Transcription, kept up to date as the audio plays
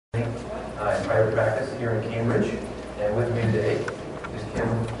in private practice here in Cambridge. And with me today is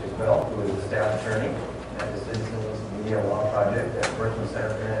Isbell, who is the staff attorney at the Citizens Media Law Project at Berkman Center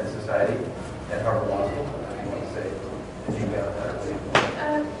for Internet Society at Harvard Law School. If you want to say a few about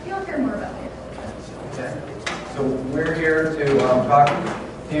that. You'll hear more about it. Okay. So we're here to talk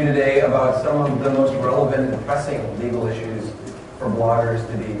to you today about some of the most relevant and pressing legal issues for bloggers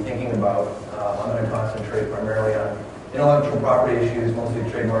to be thinking about. I'm going to concentrate primarily on intellectual property issues, mostly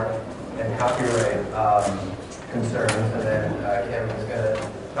trademark and copyright concerns, and then Kim is going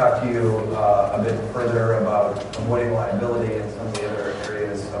to talk to you a bit further about avoiding liability and some of the other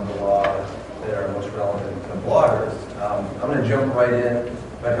areas of the law that are most relevant to bloggers. I'm going to jump right in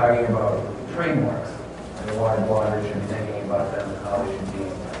by talking about trademarks and why bloggers should be thinking about them and how they should be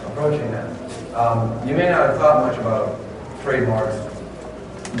approaching them. You may not have thought much about trademarks,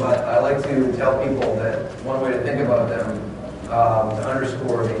 but I like to tell people that one way to think about them, to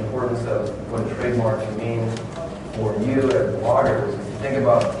underscore the importance of what a trademark can mean for you as bloggers, is to think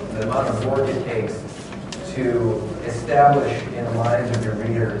about the amount of work it takes to establish in the minds of your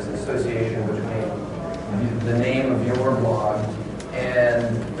readers an association between the name of your blog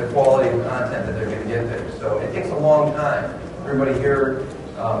and the quality of content that they're going to get there. So it takes a long time. Everybody here,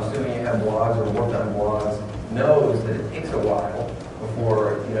 assuming you have blogs or worked on blogs, knows that it takes a while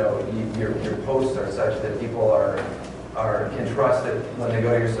before your posts are such that people can trust that when they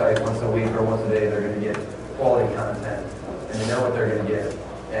go to your site once a week or once a day, they're going to get quality content and they know what they're going to get.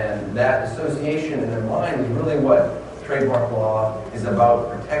 And that association in their mind is really what trademark law is about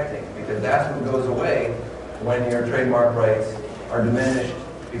protecting, because that's what goes away when your trademark rights are diminished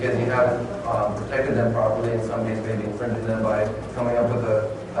because you haven't protected them properly, and somebody's maybe infringing them by coming up with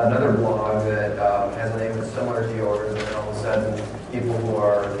another blog that has a name that's similar to yours, and then all of a sudden people who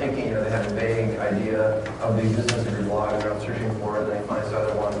are thinking, they have a vague idea of the existence of your blog and they're out searching for it, and they find this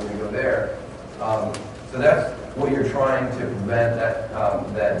other one and they go there. So that's what you're trying to prevent,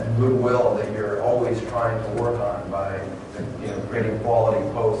 that goodwill that you're always trying to work on by creating quality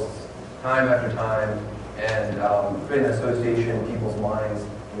posts time after time and creating an association in people's minds,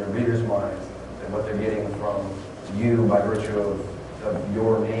 in your readers' minds, and what they're getting from you by virtue of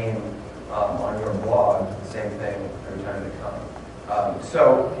your name on your blog, the same thing every time they come.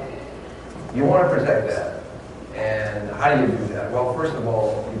 So you want to protect that. And how do you do that? Well, first of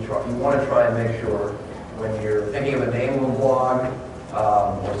all, you want to try and make sure when you're thinking of a name of a blog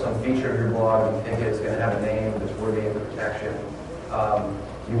or some feature of your blog, you think it's going to have a name that's worthy of protection.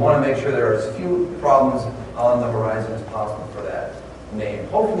 You want to make sure there are as few problems on the horizon as possible for that name.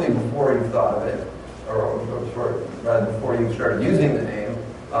 Hopefully before you've thought of it, or rather before you started using the name,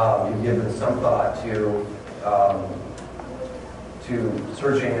 you've given some thought to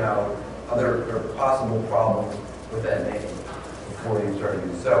searching out other or possible problems with that name before you start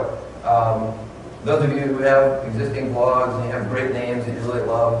using it. So those of you who have existing blogs and you have great names that you really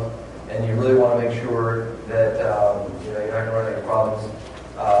love, and you really want to make sure that you're not going to run into problems,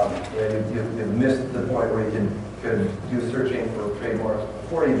 you've missed the point where you could do searching for trademarks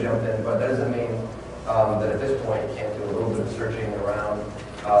before you jump in, but that doesn't mean that at this point you can't do a little bit of searching around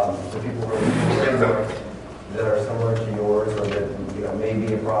for people who are using trademarks that are similar to yours, or that may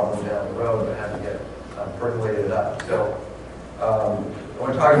be a problem down the road but haven't yet percolated up. So I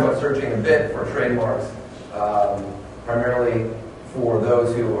want to talk about searching a bit for trademarks, primarily for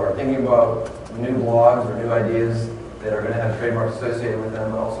those who are thinking about new blogs or new ideas that are going to have trademarks associated with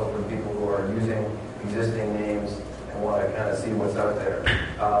them, but also for people who are using existing names and want to kind of see what's out there.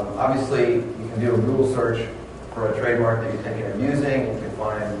 Obviously, you can do a Google search for a trademark that you're thinking of using. You can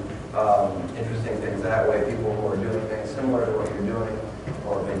find interesting things that way, people who are doing things similar to what you're doing,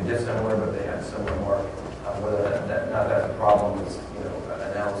 or maybe dissimilar, but they have similar mark. Whether that's a problem is an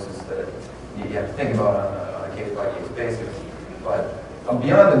analysis that you have to think about on a case-by-case basis. But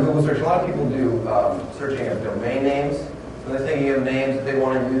beyond the Google search, a lot of people do searching of domain names. So they're thinking of names that they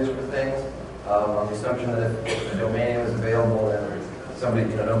want to use for things, on the assumption that if the domain name is available, then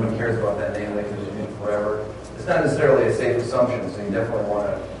somebody, nobody cares about that name, they can just use it forever. It's not necessarily a safe assumption, so you definitely want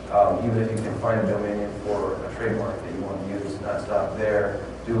to, even if you can find a domain name for a trademark that you want to use, not stop there,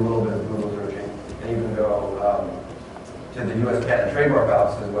 do a little bit of Google searching, and you can go to the U.S. Patent and Trademark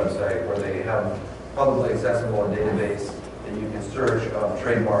Office's website, where they have publicly accessible a database that you can search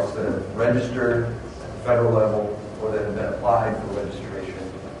trademarks that have registered at the federal level or that have been applied for registration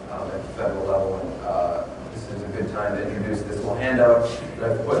at the federal level. And this is a good time to introduce this little handout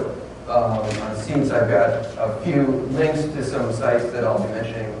that I've put on seats. I've got a few links to some sites that I'll be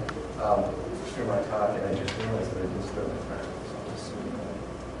mentioning through my talk, and I just realized that I didn't start my practice.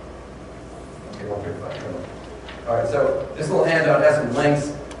 Okay, 135. All right, so this little handout has some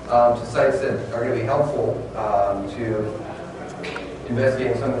links to sites that are going to be helpful to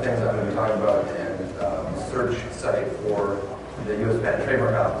investigating some of the things I'm going to be talking about, and search site for the U.S. Patent and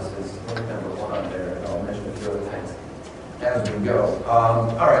Trademark Office is link number 1 on there, and I'll mention a few other things as we go.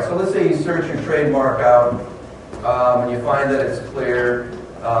 All right, so let's say you search your trademark out, and you find that it's clear.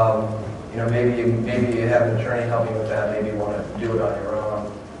 Maybe you have an attorney helping with that. Maybe you want to do it on your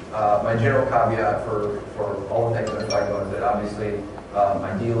own. My general caveat for all the things I'm talking about is that obviously,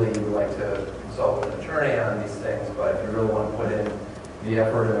 ideally, you would like to consult with an attorney on these things, but if you really want to put in the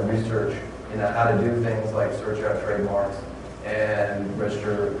effort and the research into how to do things like search out trademarks and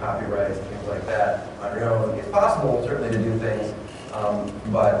register copyrights and things like that on your own, it's possible certainly to do things,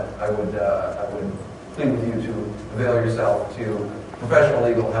 but I would plead with you to avail yourself to professional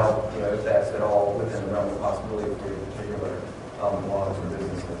legal help, if that's at all within the realm of possibility for your particular blogs or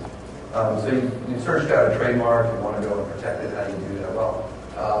businesses. So you searched out a trademark, you want to go and protect it. How do you do that? Well,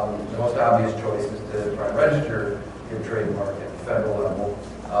 the most obvious choice is to try and register your trademark at the federal level.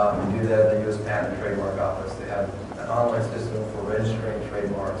 You do that at the U.S. Patent and Trademark Office. They have an online system for registering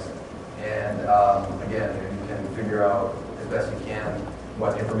trademarks. And again, you can figure out as best you can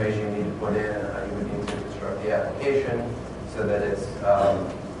what information you need to put in and how you would need to construct the application so that it's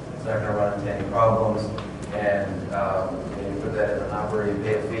not going to run into any problems. And you put that in an operator, you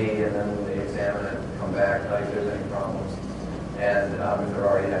pay a fee, and then they examine it and come back, tell you if there's any problems. And if there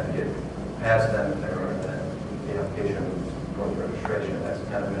are, you have to get past them. If there are, then the application goes to registration. That's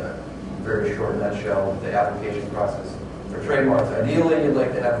kind of in a very short nutshell the application process for trademarks. Ideally, you'd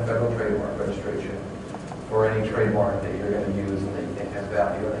like to have a federal trademark registration for any trademark that you're going to use and that you think has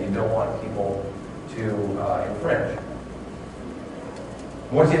value and that you don't want people to infringe.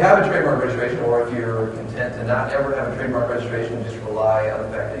 Once you have a trademark registration, or if you're content to not ever have a trademark registration, just rely on the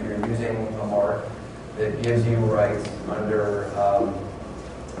fact that you're using a mark that gives you rights under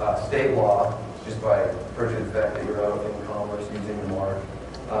state law, just by virtue of the fact that you're out in commerce using the mark.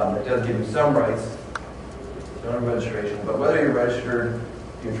 It does give you some rights, no registration, but whether you've registered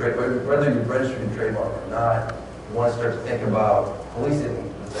your trademark or not, you want to start to think about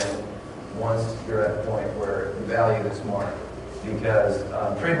policing the thing once you're at the point where you value this mark. Because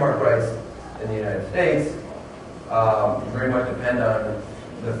trademark rights in the United States very much depend on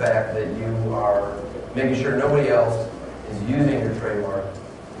the fact that you are making sure nobody else is using your trademark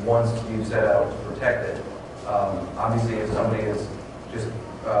once you set out to protect it. Obviously, if somebody is just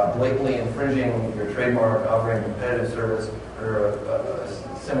blatantly infringing your trademark, offering competitive service under a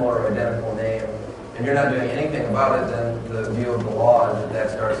similar or identical name, and you're not doing anything about it, then the view of the law is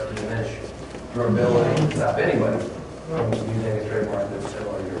that starts to diminish your ability to stop anybody from using a trademark that's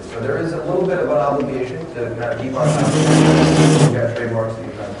similar to yours. So there is a little bit of an obligation to kind of keep on top of it. You've got trademarks that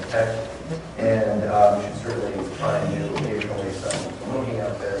you're trying to protect, and you should certainly try and do occasionally some looking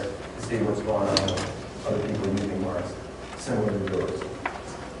out there to see what's going on with other people using marks similar to yours.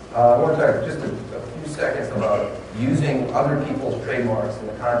 I want to talk just a few seconds about using other people's trademarks in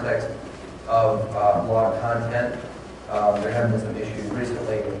the context of blog content. There have been some issues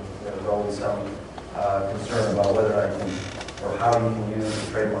recently. There's always some concern about whether I can, or how you can use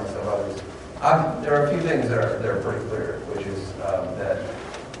the trademarks of others. There are a few things that are pretty clear, which is that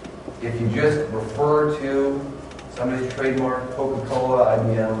if you just refer to somebody's trademark, Coca-Cola,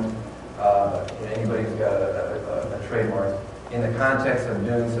 IBM, anybody who's got a trademark, in the context of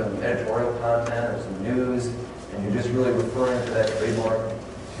doing some editorial content or some news, and you're just really referring to that trademark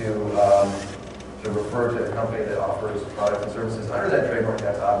to refer to a company that offers products and services under that trademark,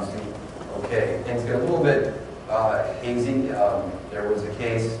 that's obviously okay. Things get a little bit hazy. There was a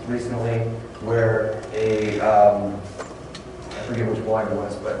case recently where I forget which blog it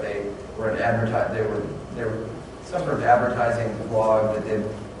was, but they were they were some sort of advertising blog that did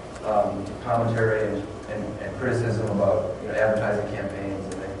commentary and criticism about advertising campaigns,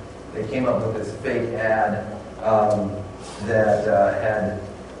 and they came up with this fake ad that had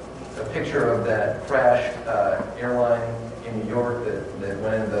a picture of that crashed airline in New York that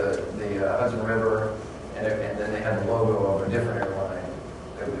went into the Hudson River, and then they had the logo of a different airline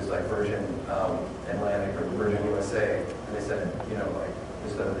that was like Virgin Atlantic or Virgin USA, and they said,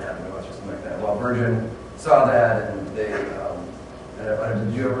 this doesn't happen to us or something like that. Well, Virgin saw that, and they,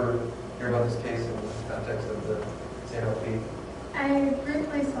 did you ever hear about this case in the context of the CNLP? I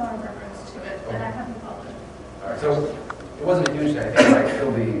briefly saw a reference to it, but I haven't followed it. All right, so it wasn't a huge thing. I think it might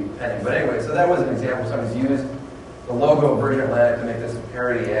still be pending. But anyway, so that was an example. Somebody's used the logo of Virgin Atlantic to make this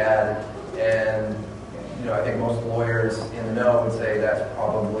parody ad, and I think most lawyers in the know would say that's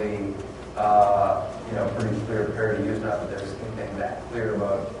probably pretty clear parody use. Not that there's anything that clear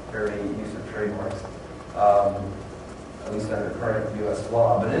about parody use of trademarks. at least under current U.S.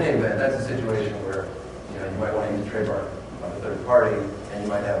 law. But in any event, that's a situation where you might want to use a trademark of a third party, and you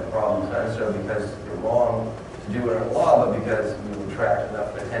might have problems, not necessarily because you're wrong to do it under law, but because you attract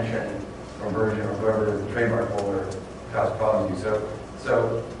enough attention from Virgin or whoever is the trademark holder to cause problems to you.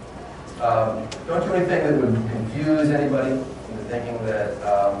 So don't do anything that would confuse anybody into thinking that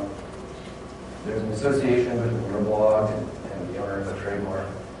there's an association between your blog and the owner of the trademark,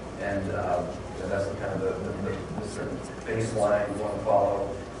 and that's the kind of the certain baseline you want to follow,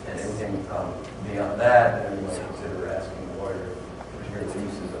 and anything beyond that, then you might consider asking the lawyer if your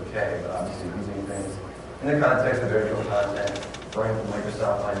use is okay. But obviously, using things in the context of virtual content, going from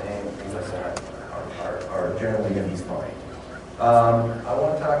Microsoft by name, and things like that are generally going to be fine. I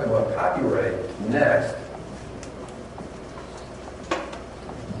want to talk about copyright next.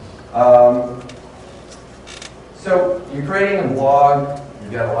 So you're creating a blog,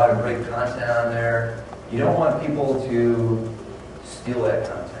 you've got a lot of great content on there. You don't want people to steal that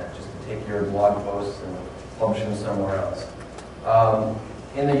content, just to take your blog posts and publish them somewhere else.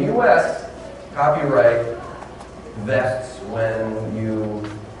 In the US, copyright vests when you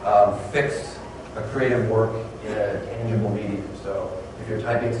fix a creative work in a tangible medium. So if you're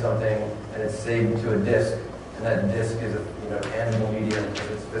typing something and it's saved to a disk, and that disk is a tangible medium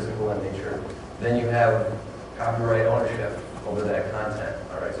because it's physical in nature, then you have copyright ownership over that content.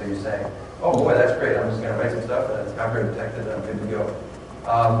 All right, so you're saying, oh boy, that's great. I'm just going to write some stuff and it's copyright protected and I'm good to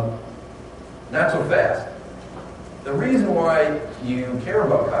go. Not so fast. The reason why you care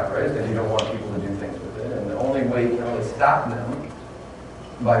about copyright is because you don't want people to do things with it, and the only way you can really stop them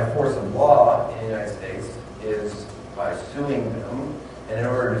by force of law in the United States is by suing them. And in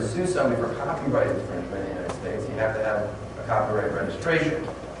order to sue somebody for copyright infringement in the United States, you have to have a copyright registration.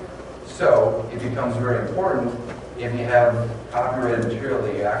 So it becomes very important if you have copyrighted material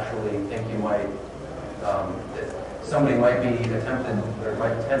that you actually think you might, that somebody might be attempted or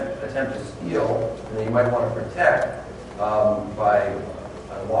might attempt to steal, and that you might want to protect by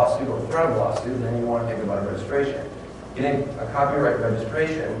a lawsuit or threat of lawsuit, then you want to think about a registration. Getting a copyright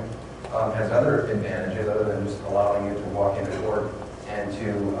registration has other advantages other than just allowing you to walk into court and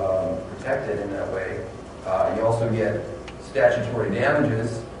to protect it in that way. You also get statutory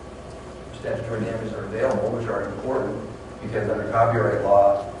damages. Statutory damages are available, which are important because under copyright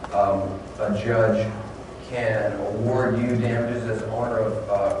law, a judge can award you damages as owner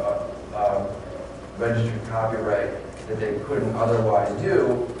of registered copyright that they couldn't otherwise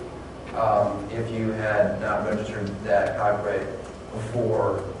do if you had not registered that copyright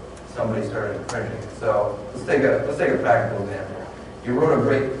before somebody started infringing. So let's take a practical example. You wrote a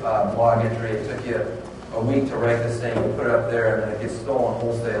great blog entry. It took you a week to write this thing. You put it up there, and then it gets stolen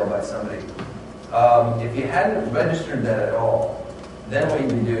wholesale by somebody. If you hadn't registered that at all, then what you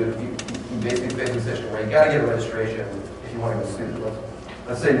do, you basically face a position where you got to get a registration if you want to go sue.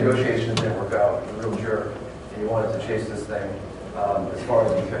 Let's say negotiations didn't work out. You're a real jerk, and you wanted to chase this thing as far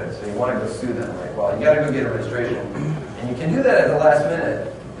as you could. So you want to go sue them, right? Well, you got to go get a registration, and you can do that at the last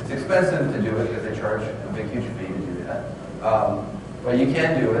minute. It's expensive to do it because they charge a big, huge fee to do that. But you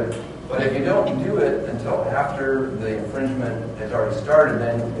can do it. But if you don't do it until after the infringement has already started,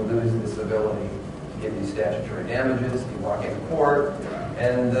 then you lose this ability to get these statutory damages. You walk into court,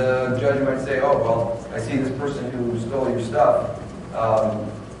 and the judge might say, "Oh, well, I see this person who stole your stuff.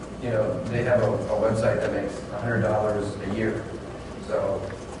 They have a website that makes $100 a year. So,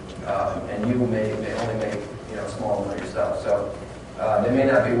 and you may only make a small amount of your stuff. So." They may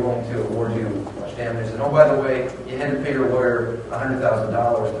not be willing to award you much damages. And oh, by the way, you had to pay your lawyer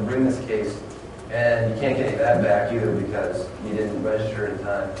 $100,000 to bring this case, and you can't get any of that back either because you didn't register in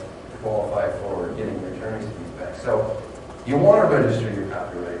time to qualify for getting your attorney's fees back. So you want to register your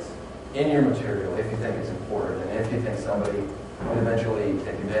copyrights in your material if you think it's important, and if you think somebody will eventually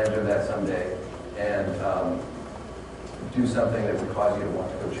take advantage of that someday and do something that would cause you to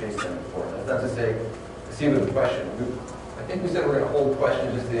want to go chase them for it. That's not to say, see with the question. I think we said we're going to hold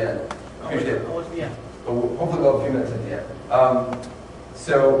questions just at the end. Appreciate it. Almost the end. But hopefully we'll have a few minutes at the end.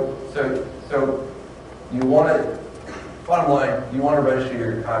 So you want to, bottom line, you want to register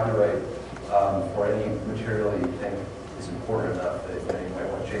your copyright for any material that you think is important enough that you might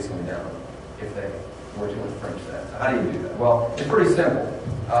want to chase them down if they were to infringe that. So how do you do that? Well, it's pretty simple.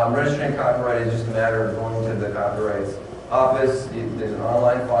 Registering copyright is just a matter of going to the Copyrights Office. There's an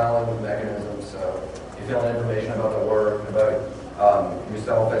online filing mechanism, so you fill in information about the work, about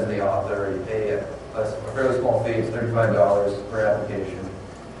yourself as the author. You pay a fairly small fee, it's $35 per application,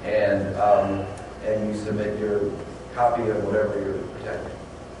 and you submit your copy of whatever you're protecting.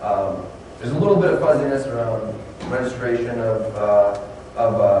 There's a little bit of fuzziness around registration of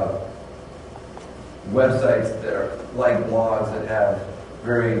websites that are like blogs that have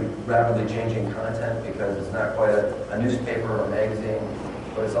very rapidly changing content because it's not quite a newspaper or magazine,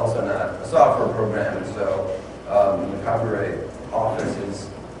 but it's also not a software program, and so the Copyright Office is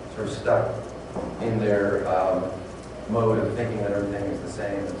sort of stuck in their mode of thinking that everything is the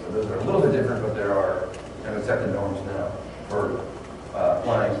same. And so those are a little bit different, but there are kind of accepted norms now for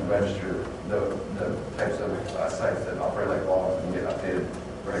applying to register the types of sites that operate like blogs and get updated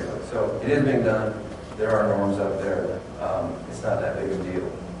regularly. So it is being done. There are norms out there. It's not that big a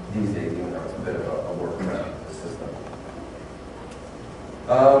deal these days, even though it's a bit of a workaround the system.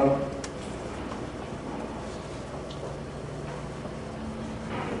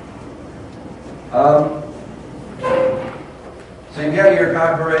 So you've got your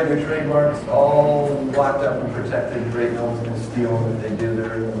copyright and your trademarks all locked up and protected. Great, no one's going to steal them. If they do,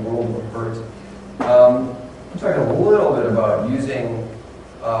 they're in the world of hurt. I'm talking a little bit about using,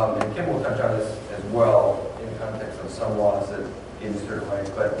 and Kim will touch on this as well in the context of some laws that in certain ways,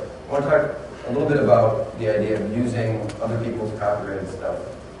 but I want to talk a little bit about the idea of using other people's copyrighted stuff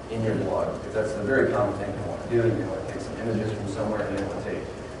in your blog, because that's a very common thing you want to do. You want to take some images from somewhere, and you want to take,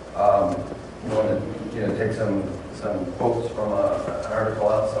 take some quotes from an article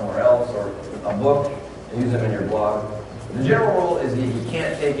out somewhere else or a book and use them in your blog. The general rule is that you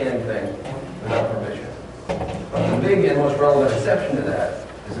can't take anything without permission. But the big and most relevant exception to that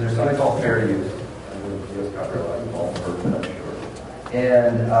is there's something called fair use. The U.S. copyright law is called for, I'm sure.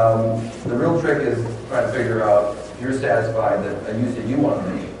 And the real trick is trying to figure out if you're satisfied that a use that you want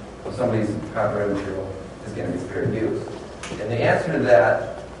to make of somebody's copyrighted material is going to be fair use. And the answer to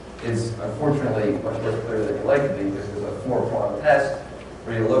that is unfortunately much less clear than you'd like to be, because there's a four-pronged test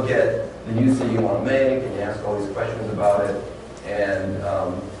where you look at the use that you want to make and you ask all these questions about it and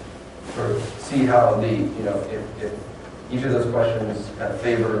sort of see how if each of those questions kind of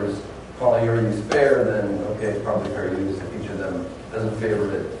favors calling your use fair, then okay, it's probably fair use. If each of them doesn't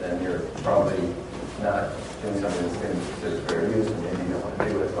favor it, then you're probably not doing something that's going to be considered fair use, and maybe you don't want to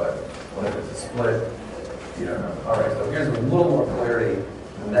do it. But what if it's a split? You don't know. All right, so here's a little more clarity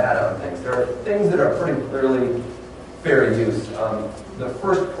than that on things. There are things that are pretty clearly fair use. The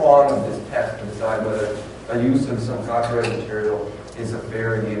first prong of this test to decide whether a use of some copyrighted material is a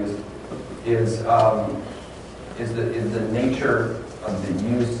fair use is the nature of the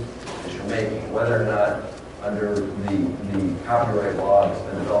use that you're making, whether or not under the copyright law that's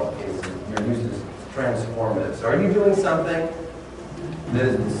been developed cases, your use is transformative. So are you doing something that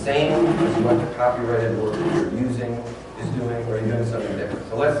is the same as what the copyrighted work that you're using is doing, or are you doing something different?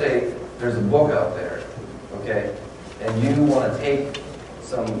 So let's say there's a book out there, okay, and you want to take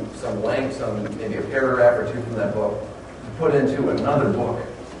some length, maybe a paragraph or two from that book to put into another book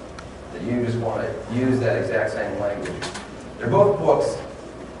that you just want to use that exact same language. They're both books.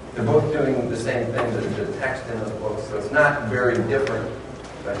 They're both doing the same thing, the text in those books, so it's not very different.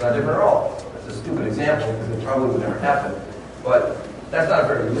 That's not different at all. That's a stupid example because it probably would never happen. But that's not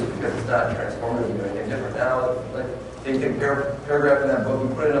very useful because it's not transformative and doing anything different. Now, like, you take a paragraph in that book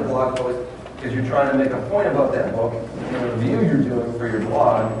and put it in a blog post because you're trying to make a point about that book in a review you're doing for your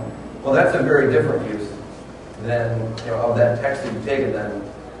blog. Well, that's a very different use than of that text that you've taken than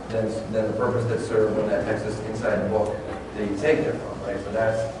the purpose that's served when that text is inside the book that you take it from, right? So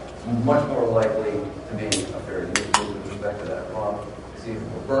that's much more likely to be a fair use with respect to that prompt. See, a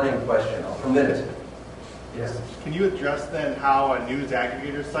burning question. I'll permit it. Yes? Can you address then how a news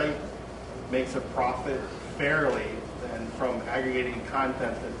aggregator site makes a profit fairly then from aggregating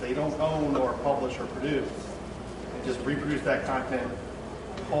content that they don't own or publish or produce and just reproduce that content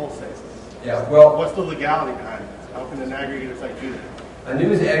wholesale? Yeah, well, what's the legality behind it? How can an aggregator site do that? A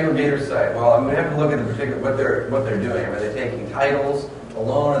news aggregator site, well, I'm going to have to look at the particular what they're doing. Are they taking titles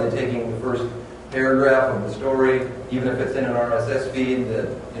alone? Are they taking the first paragraph of the story, even if it's in an RSS feed that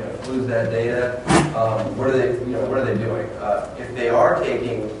includes that data? What are they doing? If they are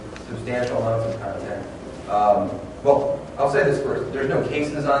taking substantial amounts of content, well, I'll say this first. There's no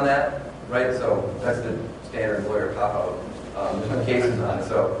cases on that, right? So that's the standard lawyer cop-out. There's no cases on it,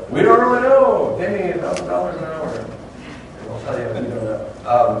 so we don't really know. Pay me $1,000 an hour. I'll tell you if you don't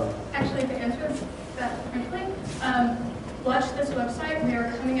know. Actually, to answer that quickly, watch this website. We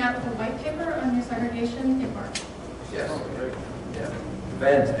are coming out with a white paper on news aggregation in March. Yes. Yeah.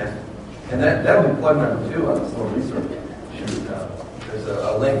 Fantastic. And that'll be plug number 2 on this little resource shoot. There's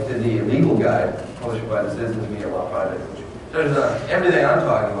a link to the legal guide published by the Citizens Media Law Project, which touches on everything I'm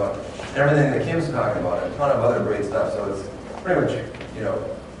talking about, everything that Kim's talking about, and a ton of other great stuff. So it's pretty much,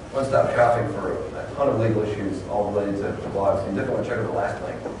 one-stop shopping for a ton of legal issues all related to blogs. You definitely want to check out the last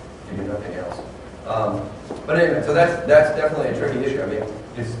link if you do nothing else. But anyway, so that's definitely a tricky issue. I mean,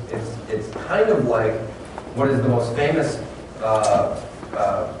 it's kind of like what is the most famous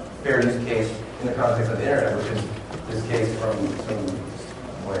fair use case in the context of the internet, which is this case from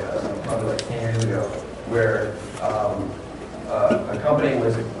probably like 10 years ago, where a company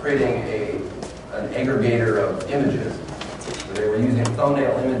was creating an aggregator of images. So they were using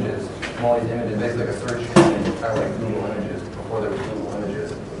thumbnail images from all these images, basically like a search engine, kind of like Google Images before there was Google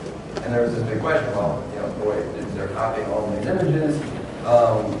Images. And there was this big question, well, boy, they're copying all these images.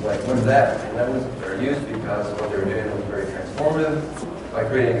 Like, what is that? And that was fair use because what they were doing was very transformative. By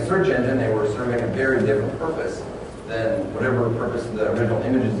creating a search engine, they were serving a very different purpose than whatever purpose the original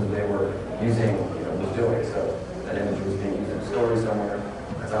images that they were using, was doing. So that image was being used in a story somewhere.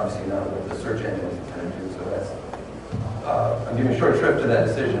 That's obviously not what the search engine is trying to do. So that's, I'm giving a short shrift to that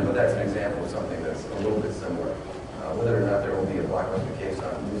decision, but that's an example of something that's a little bit similar. Whether or not there will be a blockbuster case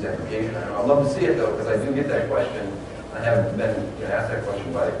on news aggregation, I don't know. I'd love to see it though, because I do get that question. I have been asked that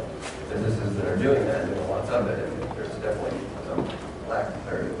question by businesses that are doing that and doing lots of it, and there's definitely some lack of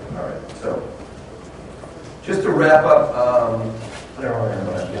clarity. All right, so just to wrap up, I don't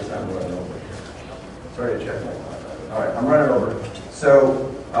know, I guess I'm running over here. Sorry to check my time. All right, I'm running over. So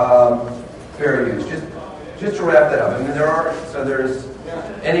fair use. Just to wrap that up, I mean, there's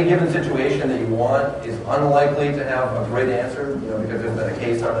any given situation that you want is unlikely to have a great answer, because there's been a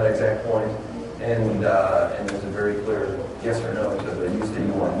case on that exact point, and there's a very clear yes or no to the use that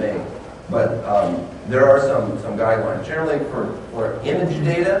you want to make. But there are some guidelines. Generally, for image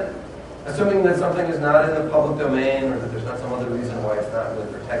data, assuming that something is not in the public domain or that there's not some other reason why it's not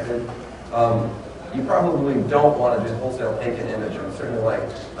really protected, you probably don't want to just wholesale take an image. And certainly like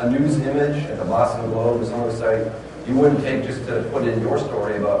a news image at the Boston Globe or some other site, you wouldn't take just to put in your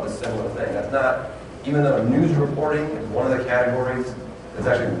story about this similar thing. That's not, even though news reporting is one of the categories that's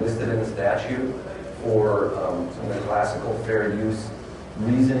actually listed in the statute for some of the classical fair use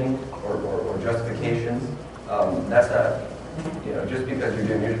reasoning or justifications. That's not, just because you're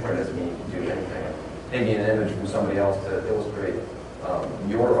doing news reporting doesn't mean you can do anything. Taking an image from somebody else to illustrate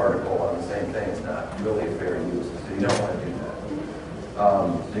your article on the same thing is not really a fair use, so you don't want to do that.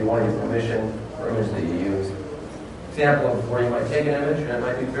 So you want to get permission for images that you use. Example of where you might take an image and it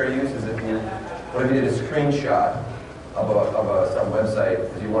might be fair use is if you did a screenshot of some website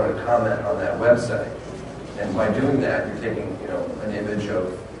because you wanted to comment on that website. And by doing that, you're taking an image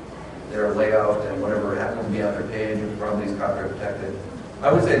of their layout and whatever happens to be on their page, which probably is copyright protected.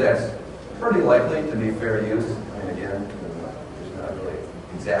 I would say that's pretty likely to be fair use. I mean, again, there's not really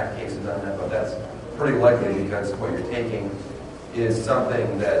exact cases on that, but that's pretty likely because what you're taking is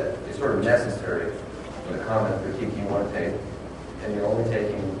something that is sort of necessary for the comment critique you want to take, and you're only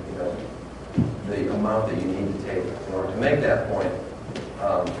taking the amount that you need to take in order to make that point.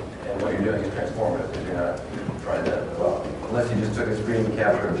 And what you're doing is transformative because you're not trying to, well, unless you just took a screen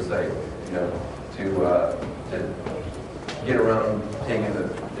capture of the site, to get around taking the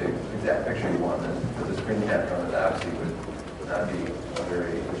exact picture you want and put the screen capture on it, obviously would not be a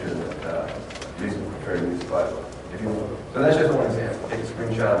very legitimate reason for fair use. But if you, so that's just one example. Take a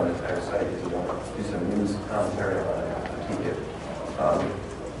screenshot of an entire site if you want to do some news commentary on it, critique it.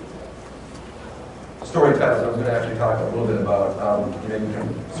 Story titles, I was going to actually talk a little bit about, you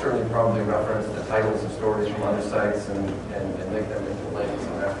can certainly probably reference the titles of stories from other sites and make them into links,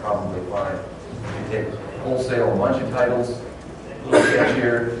 and that's probably fine. If you take wholesale a bunch of titles, a little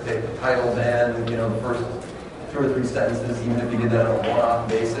catchier, take the titles and, the first 2 or 3 sentences, even if you did that on a one-off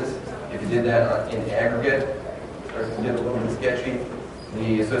basis. If you did that in aggregate, it starts to get a little bit sketchy.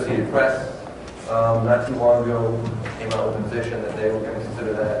 The Associated Press, not too long ago, came out with a position that they were going to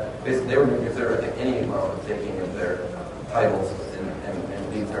consider that. Basically, they were going to consider, I think, any amount of taking of their titles and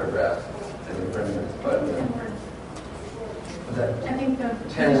lead paragraphs as infringements. But I think the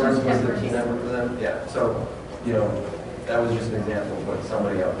 10 words was the key number for them. Yeah. So, that was just an example of what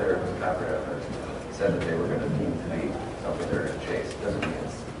somebody out there who's a copyright owner said that they were going to deem to be something they're going to chase. Doesn't mean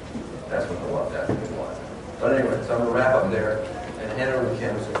that's what the law actually wants. But anyway, so I'm going to wrap up there and hand it over to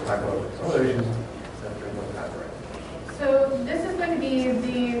Kim so we can talk about some other issues. So this is going to be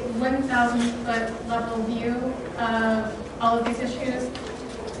the 1,000-foot level view of all of these issues.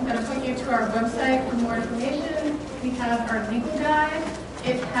 I'm going to point you to our website for more information. We have our legal guide.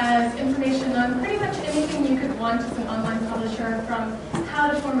 It has information on pretty much anything you could want as an online publisher, from how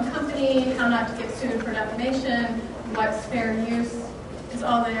to form a company, how not to get sued for defamation, what's fair use. It's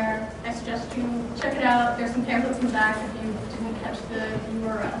all there. I suggest you check it out. There's some pamphlets in the back if you didn't catch the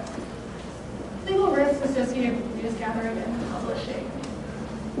URL. Legal risks associated with news gathering and publishing.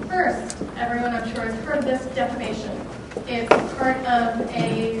 First, everyone I'm sure has heard of this, defamation. It's part of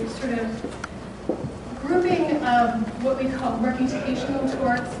a sort of grouping of what we call reputational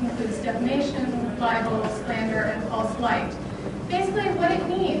torts includes defamation, libel, slander, and false light. Basically, what it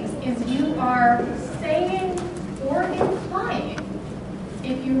means is you are saying or implying,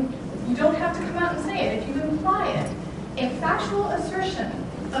 if you don't have to come out and say it, if you imply it, a factual assertion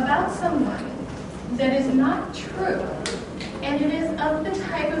about someone that is not true, and it is of the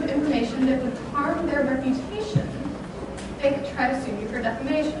type of information that would harm their reputation, they could try to sue you for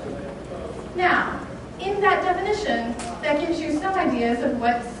defamation. Now, in that definition, that gives you some ideas of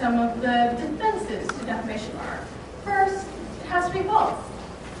what some of the defenses to defamation are. First, it has to be false.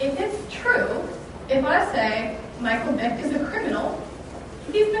 If it's true, if I say Michael Vick is a criminal,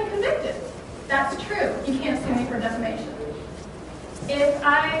 he's been convicted. That's true. You can't sue me for defamation.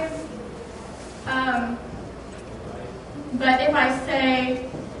 But if I say,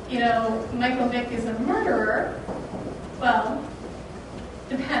 Michael Vick is a murderer, well,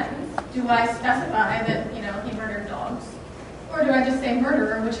 depends. Do I specify that, he murdered dogs? Or do I just say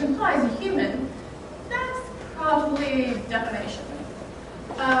murderer, which implies a human? That's probably defamation.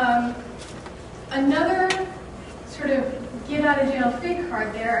 Another sort of get-out-of-jail-free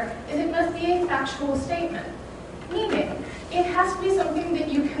card there is it must be a factual statement, meaning it has to be something that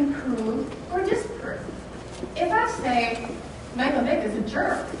you can prove or disprove. If I say Michael Vick is a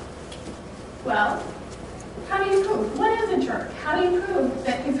jerk, well, how do you prove? What is a jerk? How do you prove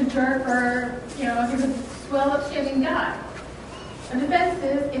that he's a jerk or, he's a swell, upstanding guy? A defense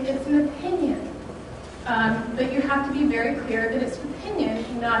is if it's an opinion. But you have to be very clear that it's an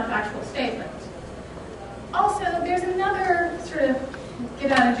opinion, not a factual statement. Also, there's another sort of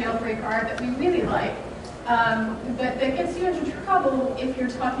get-out-of-jail-free card that we really like, but that gets you into trouble if you're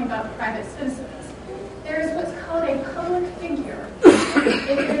talking about private citizens. There's what's called a public figure.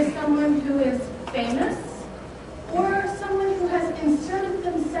 It is someone who is famous or someone who has inserted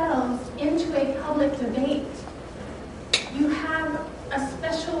themselves into a public debate.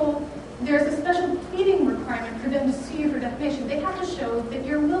 There's a special pleading requirement for them to sue you for defamation. They have to show that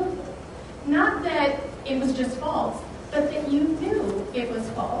you're willful. Not that it was just false, but that you knew it was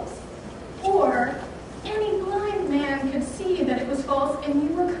false. Or any blind man could see that it was false and you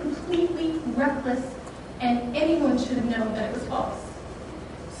were completely reckless and anyone should have known that it was false.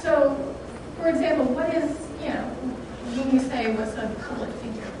 So, for example, what is, when we say what's a public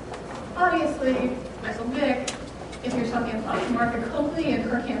figure? Obviously, Michael Vick, if you're talking about Martha Copley and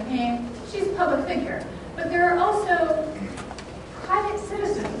her campaign, she's a public figure. But there are also private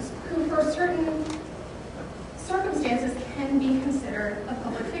citizens who, for certain circumstances, can be considered a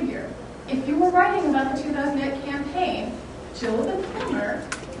public figure. If you were writing about the 2008 campaign, Jill the plumber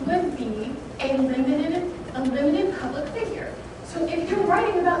would be a limited public figure. So if you're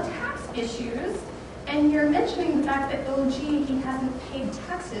writing about tax issues, and you're mentioning the fact that, oh gee, he hasn't paid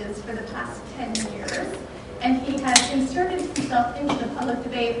taxes for the past 10 years, and he has inserted himself into the public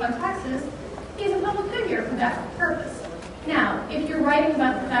debate on taxes, he's a public figure for that purpose. Now, if you're writing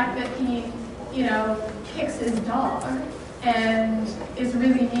about the fact that he, kicks his dog and is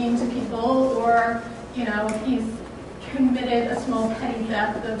really mean to people, or, he's committed a small petty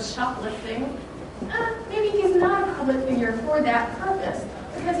theft of shoplifting, maybe he's not a public figure for that purpose,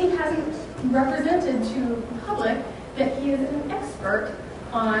 because he hasn't represented to the public that he is an expert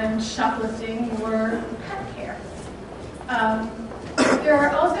on shoplifting or pet care. There are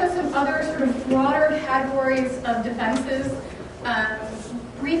also some other sort of broader categories of defenses.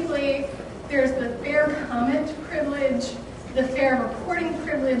 Briefly, there's the fair comment privilege, the fair reporting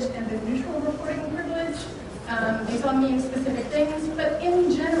privilege, and the neutral reporting privilege. These all mean specific things, but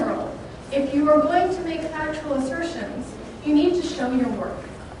in general, if you are going to make factual assertions, you need to show your work.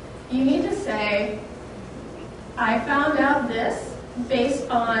 You need to say, I found out this based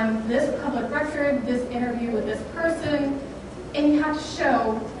on this public record, this interview with this person, and you have to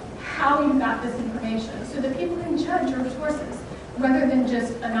show how you got this information so that people can judge your sources, rather than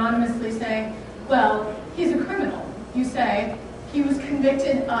just anonymously saying, well, he's a criminal. You say, he was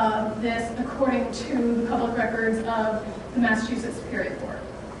convicted of this according to the public records of the Massachusetts Superior Court.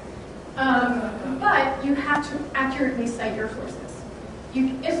 But you have to accurately cite your sources.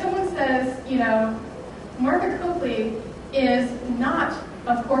 If someone says, Martha Copley is not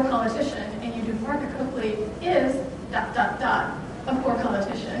a poor politician, and you do Martha Copley is ... a poor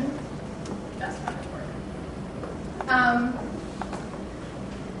politician, that's not going to work.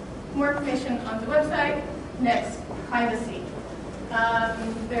 More information on the website. Next, privacy.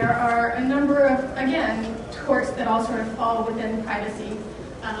 There are a number of, again, torts that all sort of fall within privacy.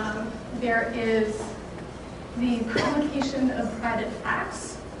 There is the publication of private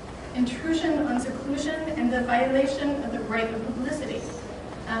facts, intrusion on seclusion, and the violation of the right of publicity.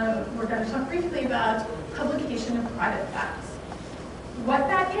 we're going to talk briefly about publication of private facts. What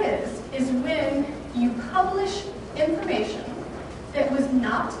that is when you publish information that was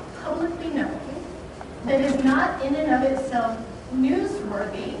not publicly known, that is not in and of itself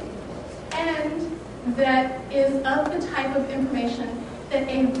newsworthy, and that is of the type of information that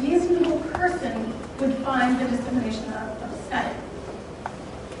a reasonable person would find the dissemination of upsetting.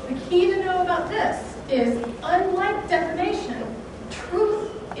 The key to know about this is, unlike defamation, truth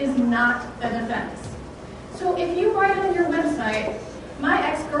is not a defense. So if you write on your website, my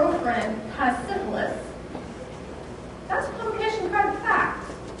ex-girlfriend has syphilis, that's a publication of private fact.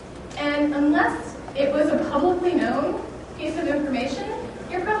 And unless it was a publicly known piece of information,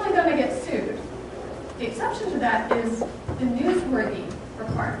 you're probably going to get sued. The exception to that is the newsworthy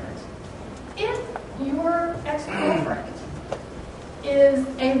requirement. If your ex-girlfriend is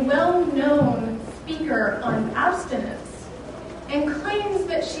a well-known speaker on abstinence and claims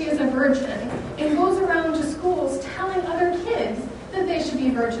that she is a virgin and goes around to schools telling other kids that they should be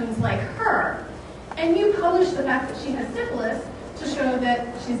virgins like her, and you publish the fact that she has syphilis to show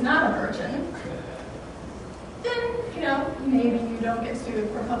that she's not a virgin, then, maybe you don't get sued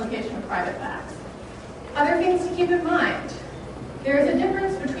for publication of private facts. Other things to keep in mind. There is a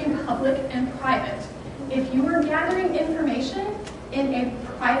difference between public and private. If you are gathering information in a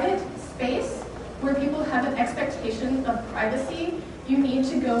private space where people have an expectation of privacy, you need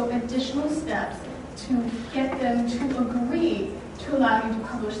to go additional steps to get them to agree to allow you to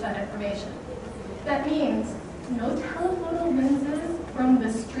publish that information. That means no telephoto lenses from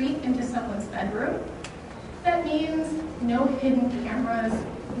the street into someone's bedroom. That means no hidden cameras,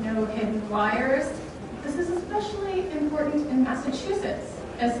 no hidden wires. This is especially important in Massachusetts.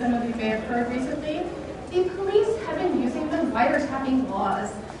 As some of you may have heard recently, the police have been using the wiretapping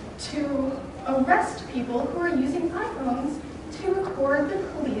laws to arrest people who are using iPhones to record the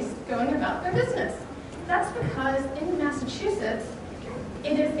police going about their business. That's because in Massachusetts,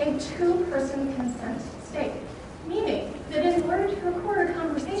 it is a two-person consent state, meaning that in order to record a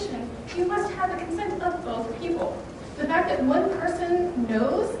conversation, you must have the consent of both people. The fact that one person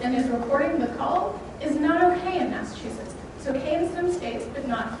knows and is recording the call is not okay in Massachusetts. It's okay in some states, but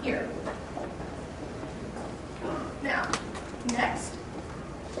not here. Now, next,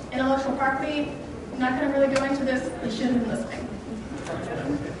 intellectual property. I'm not going to really go into this. You should have been listening.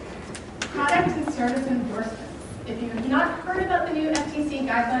 Product and service endorsements. If you have not heard about the new FTC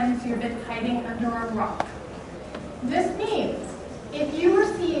guidelines, you've been hiding under a rock. This means if you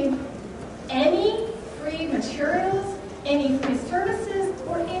receive any free materials, any free services,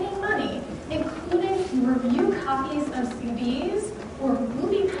 or any money, including review copies of CDs or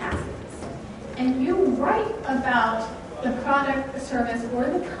movie passes, and you write about the product, the service, or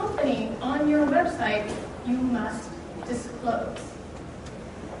the company on your website, you must disclose.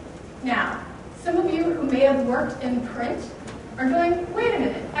 Now, some of you who may have worked in print are going, wait a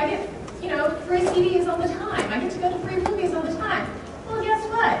minute, I get, free CDs all the time. I get to go to free movies all the time. Well, guess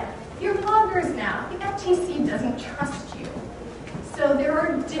what? You're bloggers now. The FTC doesn't trust you. So there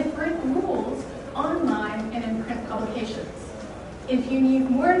are different rules online and in print publications. If you need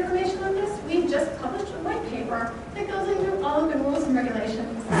more information on this, we've just published a white paper that goes into all of the rules and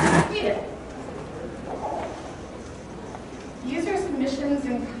regulations. Read it. User submissions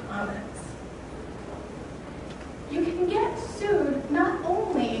and comments. You can get sued not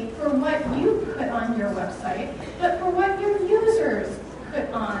only for what you put on your website, but for what your users put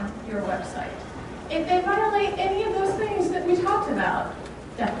on your website. If they violate any of those things that we talked about,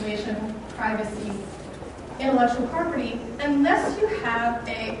 defamation, privacy, intellectual property, unless you have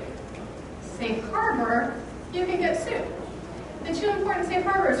a safe harbor, you can get sued. The two important safe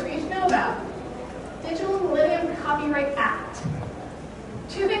harbors for you to know about. Digital Millennium Copyright Act.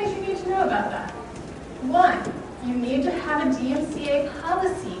 Two things you need to know about that. One, you need to have a DMCA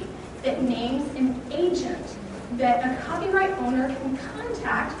policy that names an agent that a copyright owner can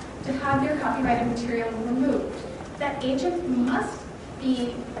contact to have their copyrighted material removed. That agent must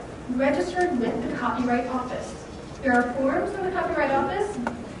be registered with the Copyright Office. There are forms in the Copyright Office.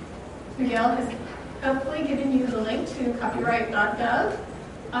 Miguel has helpfully given you the link to copyright.gov.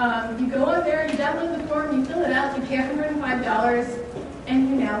 You go on there, you download the form, you fill it out, you pay $105, and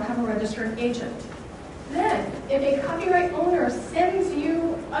you now have a registered agent. Then, if a copyright owner sends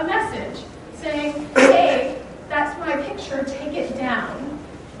you a message saying, hey, that's my picture, take it down,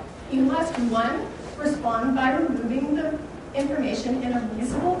 you must, one, respond by removing the information in a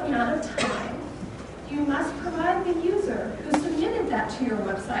reasonable amount of time. You must provide the user who submitted that to your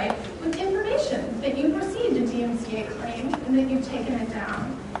website with information that you've received a DMCA claim and that you've taken it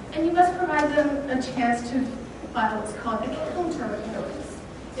down. And you must provide them a chance to file what's called a counter notice.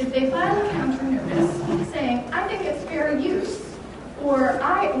 If they file a counter notice saying, I think it's fair use, or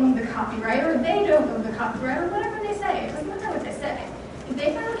I own the copyright, or they don't own the copyright, or whatever they say, it doesn't matter what they say. If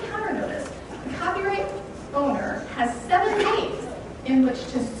they file a counter notice, the copyright owner has 7 days in which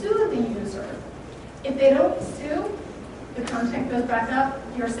to sue the user. If they don't sue, the content goes back up,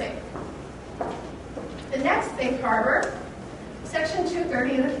 you're safe. The next safe harbor, Section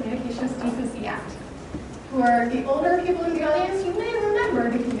 230 of the Communications Decency Act. For the older people in the audience, you may remember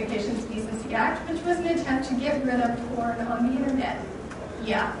the Communications Decency Act, which was an attempt to get rid of porn on the internet.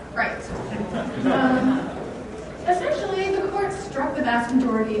 Yeah, right. Essentially, the court struck the vast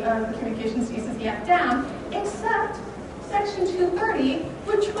majority of the Communications Decency Act down, except Section 230,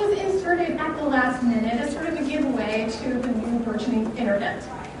 which was inserted at the last minute as sort of a giveaway to the new burgeoning internet.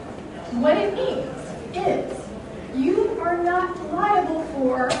 What it means is you are not liable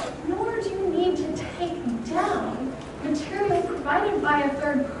for, nor do you need to take down material provided by a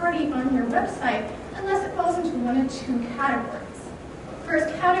third party on your website unless it falls into one of 2 categories.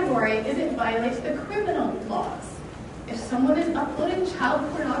 First category is it violates the criminal laws. If someone is uploading child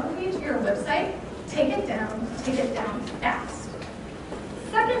pornography to your website, take it down fast.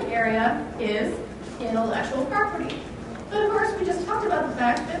 Second area is intellectual property. But of course, we just talked about the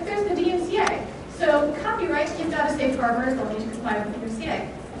fact that there's the DMCA. So copyright, you've got a safe harbor as long as you comply with the DMCA.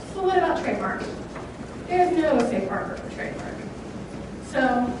 But what about trademark? There's no safe harbor for trademark. So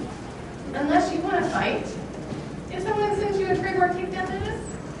unless you want to fight, if someone sends you a trademark takedown notice,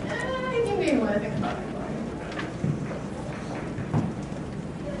 you may want to think about it.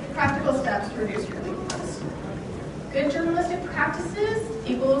 Practical steps to reduce your legal risk. Good journalistic practices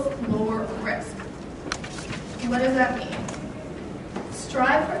equals lower risk. What does that mean?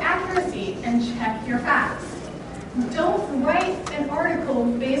 Strive for accuracy and check your facts. Don't write an article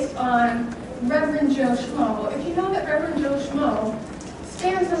based on Reverend Joe Schmo. If you know that Reverend Joe Schmo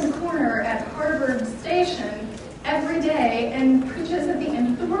stands on the corner at Harvard Station every day and preaches that the end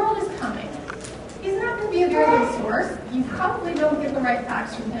of the world is coming, he's not going to be a very good source. You probably don't get the right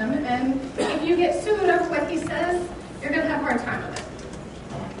facts from him, and if you get sued over what he says, you're going to have a hard time with it.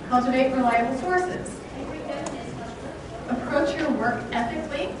 Cultivate reliable sources. Approach your work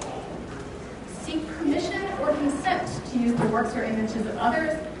ethically. Seek permission or consent to use the works or images of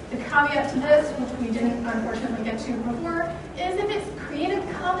others. The caveat to this, which we didn't unfortunately get to before, is if it's Creative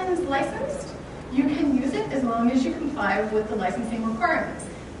Commons licensed, you can use it as long as you comply with the licensing requirements.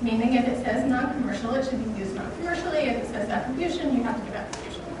 Meaning if it says non-commercial, it should be used non-commercially. If it says attribution, you have to give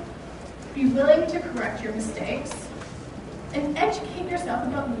attribution. Be willing to correct your mistakes. And educate yourself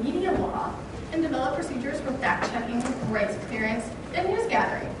about media law and develop procedures for fact-checking, rights clearance, and news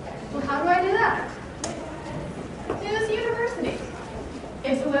gathering. Well, how do I do that? News University.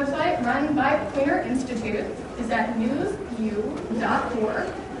 It's a website run by Poynter Institute. It's at newsu.org.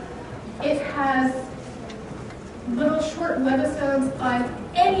 It has little short webisodes on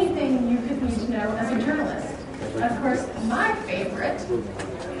anything you could need to know as a journalist. Of course, my favorite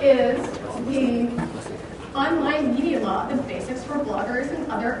is the online media law, the basics for bloggers and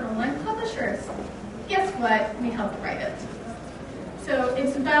other online publishers. Guess what? We helped write it. So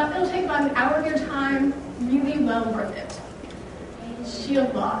it'll take about an hour of your time, really well worth it.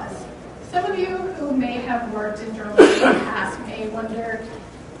 Shield laws. Some of you who may have worked in journalism in the past may wonder,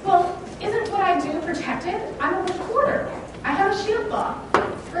 well, isn't what I do protected? I'm a reporter. I have a shield law.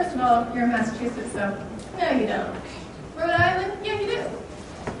 First of all, you're in Massachusetts, so no, you don't. Rhode Island? Yeah, you do.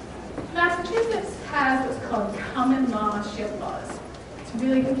 Massachusetts has what's called common law shield laws. It's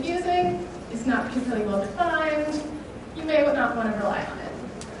really confusing. It's not particularly well defined. You may not want to rely on it.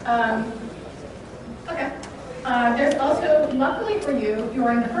 Okay. There's also, luckily for you,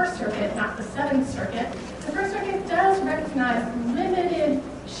 you're in the First Circuit, not the Seventh Circuit. The First Circuit does recognize limited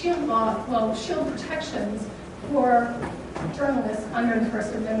shield protections for journalists under the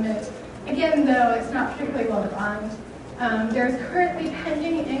First Amendment. Again, though, it's not particularly well defined. There's currently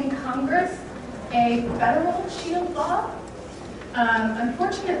pending in Congress a federal shield law.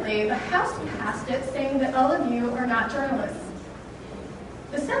 Unfortunately, the House passed it saying that all of you are not journalists.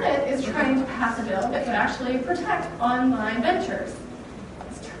 The Senate is trying to pass a bill that would actually protect online ventures.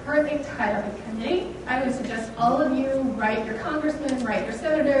 It's currently tied up in committee. I would suggest all of you write your congressman, write your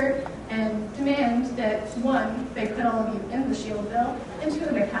senator, and demand that, one, they put all of you in the shield bill, and two,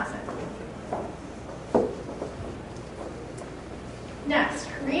 they pass it. Next,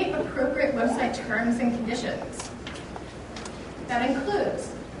 create appropriate website terms and conditions. That includes,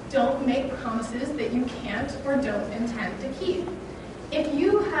 don't make promises that you can't or don't intend to keep. If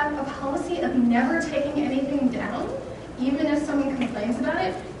you have a policy of never taking anything down, even if someone complains about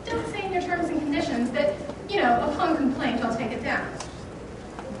it, don't say in your terms and conditions that, upon complaint, I'll take it down.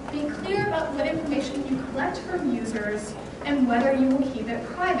 clear about what information you collect from users and whether you will keep it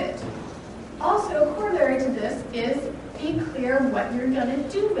private. Also, corollary to this is be clear what you're going to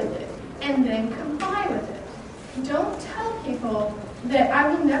do with it and then comply with it. Don't tell people that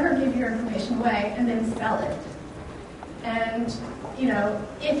I will never give your information away and then sell it. And, you know,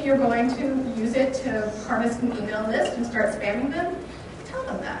 if you're going to use it to harvest an email list and start spamming them, tell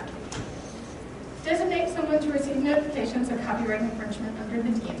them that. Designate someone to receive notifications of copyright infringement under the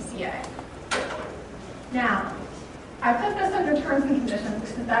DMCA. Now, I put this under terms and conditions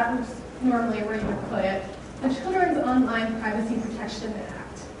because that was normally where you would put it. The Children's Online Privacy Protection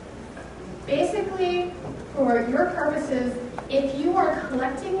Act. Basically, for your purposes, if you are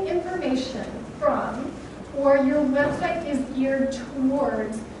collecting information from or your website is geared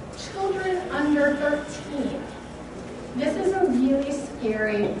towards children under 13, this is a really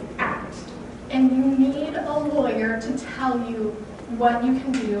scary act. And you need a lawyer to tell you what you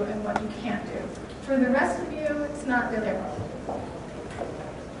can do and what you can't do. For the rest of you, it's not really a problem.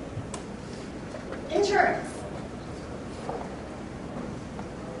 Insurance.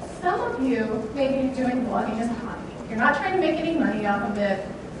 Some of you may be doing blogging as a hobby. You're not trying to make any money off of it.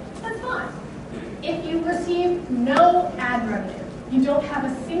 That's fine. If you receive no ad revenue, you don't have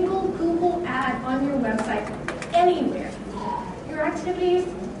a single Google ad on your website anywhere, your activities,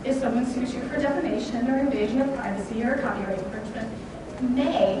 if someone sues you for defamation or invasion of privacy or copyright infringement,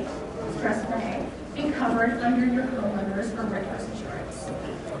 may, stress may, be covered under your homeowner's or renter's insurance.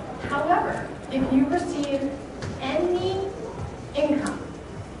 However, if you receive any income,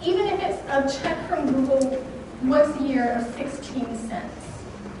 even if it's a check from Google once a year of 16 cents,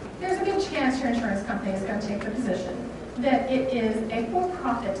 there's a good chance your insurance company is going to take the position that it is a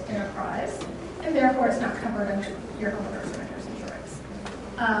for-profit enterprise, and therefore it's not covered under your homeowner's or renter's insurance.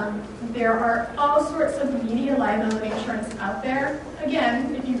 There are all sorts of media liability insurance out there.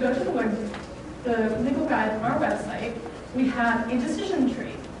 Again, if you go to the legal guide on our website, we have a decision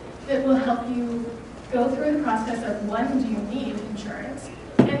tree that will help you go through the process of, one, do you need insurance?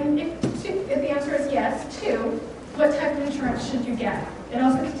 And if the answer is yes, two, what type of insurance should you get? It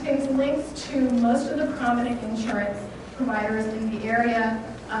also contains links to most of the prominent insurance providers in the area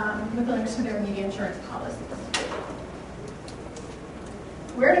with links to their media insurance policies.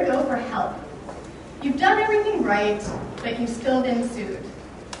 Where to go for help? You've done everything right, but you've still been sued.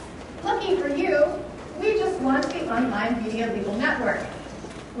 Lucky for you, we just launched the Online Media Legal Network.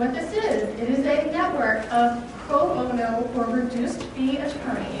 What this is, it is a network of pro bono or reduced fee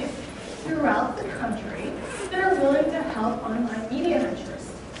attorneys throughout the country that are willing to help online media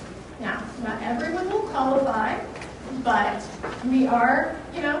ventures. Now, not everyone will qualify, but we are,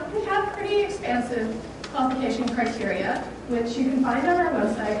 we have pretty expansive qualification criteria, which you can find on our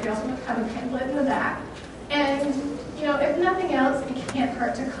website. We also have a template in the back. And, if nothing else, it can't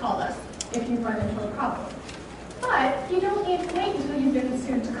hurt to call us if you run into a problem. But you don't need to wait until you've been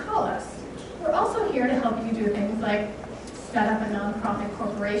sued to call us. We're also here to help you do things like set up a nonprofit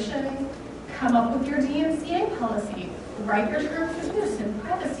corporation, come up with your DMCA policy, write your terms of use and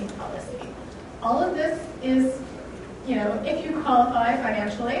privacy policy. All of this is, if you qualify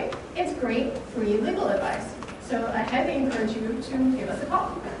financially, it's great free legal advice. So I highly encourage you to give us a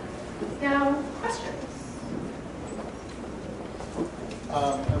call. Now, questions?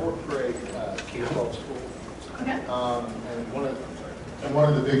 I work for a K-12 school. Okay. And one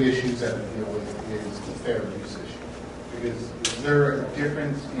of the big issues that we deal with is the fair use issue. Because is there a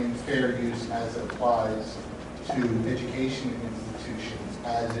difference in fair use as it applies to education institutions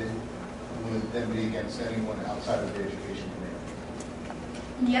as it would then be against anyone outside of the education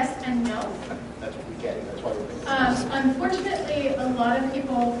community? Yes and no. That's what we get. That's why we're Unfortunately, a lot of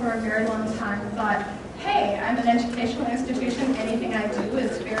people for a very long time thought, hey, I'm an educational institution, anything I do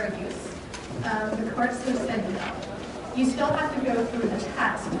is fair use. The courts have said no. You still have to go through the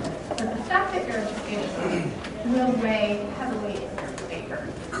test, but the fact that you're educational will weigh heavily in your favor.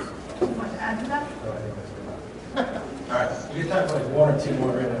 You want to add to that? No, I think that's good. All right, you have time for like one or two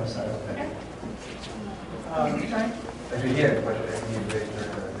more right now, so. Okay. Actually, he had a question. I think you raised your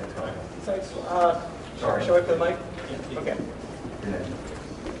next time. Sorry. Should I put the mic? Okay. Your name.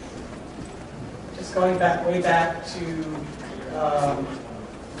 Just going back, way back to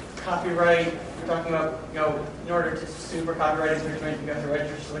copyright. We're talking about, in order to sue for copyright infringement, you have to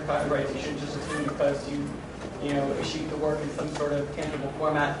register the copyright. You shouldn't just assume because you issued the work in some sort of tangible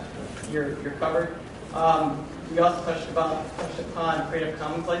format, you're covered. We also touched upon Creative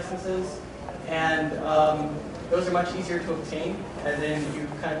Commons licenses, and those are much easier to obtain, as in you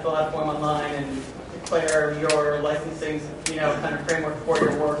kind of fill out a form online and declare your licensing, kind of framework for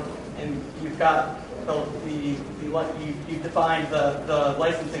your work, and you've got you've defined the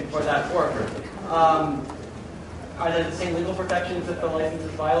licensing for that work. Are there the same legal protections if the license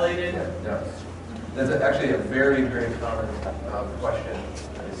is violated? Yeah. That's actually a very, very common question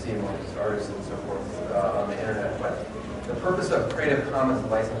I see amongst artists and so forth on the internet. But the purpose of Creative Commons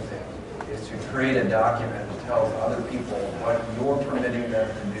licensing is to create a document that tells other people what you're permitting them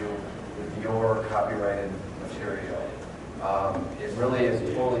to do with your copyrighted material. It really is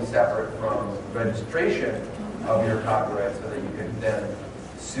totally separate from registration of your copyright so that you could then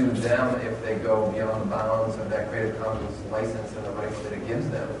sue them if they go beyond the bounds of that Creative Commons license and the rights that it gives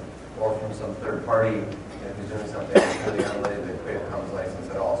them, or from some third party who's doing something that's really unrelated to the Creative Commons license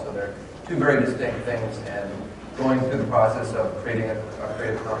at all. So they're two very distinct things, and going through the process of creating a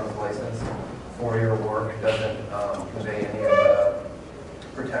Creative Commons license for your work doesn't convey any of the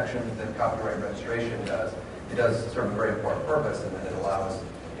protections that copyright registration does. It does serve a very important purpose, and that it allows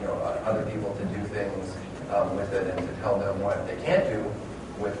other people to do things with it and to tell them what they can't do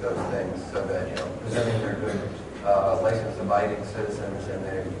with those things, so that presuming they're good license-abiding citizens and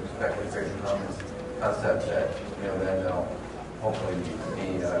they respect the Creative Commons concept, that then they'll hopefully be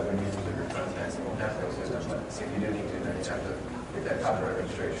good users of your content and won't have to go sue them. But if you do need to, then you have to get that copyright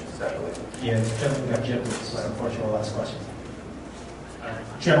registration separately. Yeah, we got Jim. This is unfortunately the last question.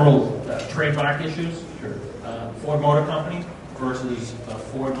 General trademark issues. Sure. Ford Motor Company versus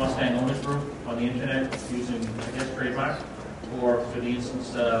Ford Mustang Owners Group on the internet using, trademark. Or for the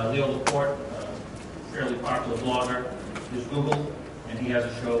instance, Leo Laporte, fairly popular blogger, is Google, and he has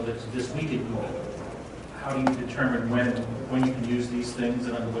a show that's This Week at Google. How do you determine when you can use these things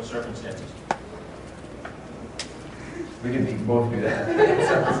and under what circumstances? We could both do that. It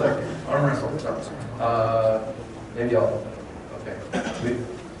sounds like arm wrestle.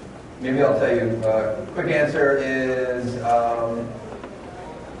 Maybe I'll tell you. Quick answer is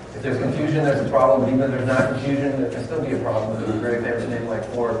if there's confusion, there's a problem. Even if there's not confusion, there can still be a problem. There's a very famous name like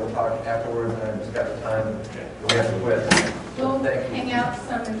Ford. We'll talk afterwards, and I've just got the time. We have to quit. We'll hang out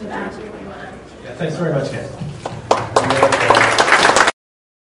some in the back if you want. Yeah, thanks very much, guys.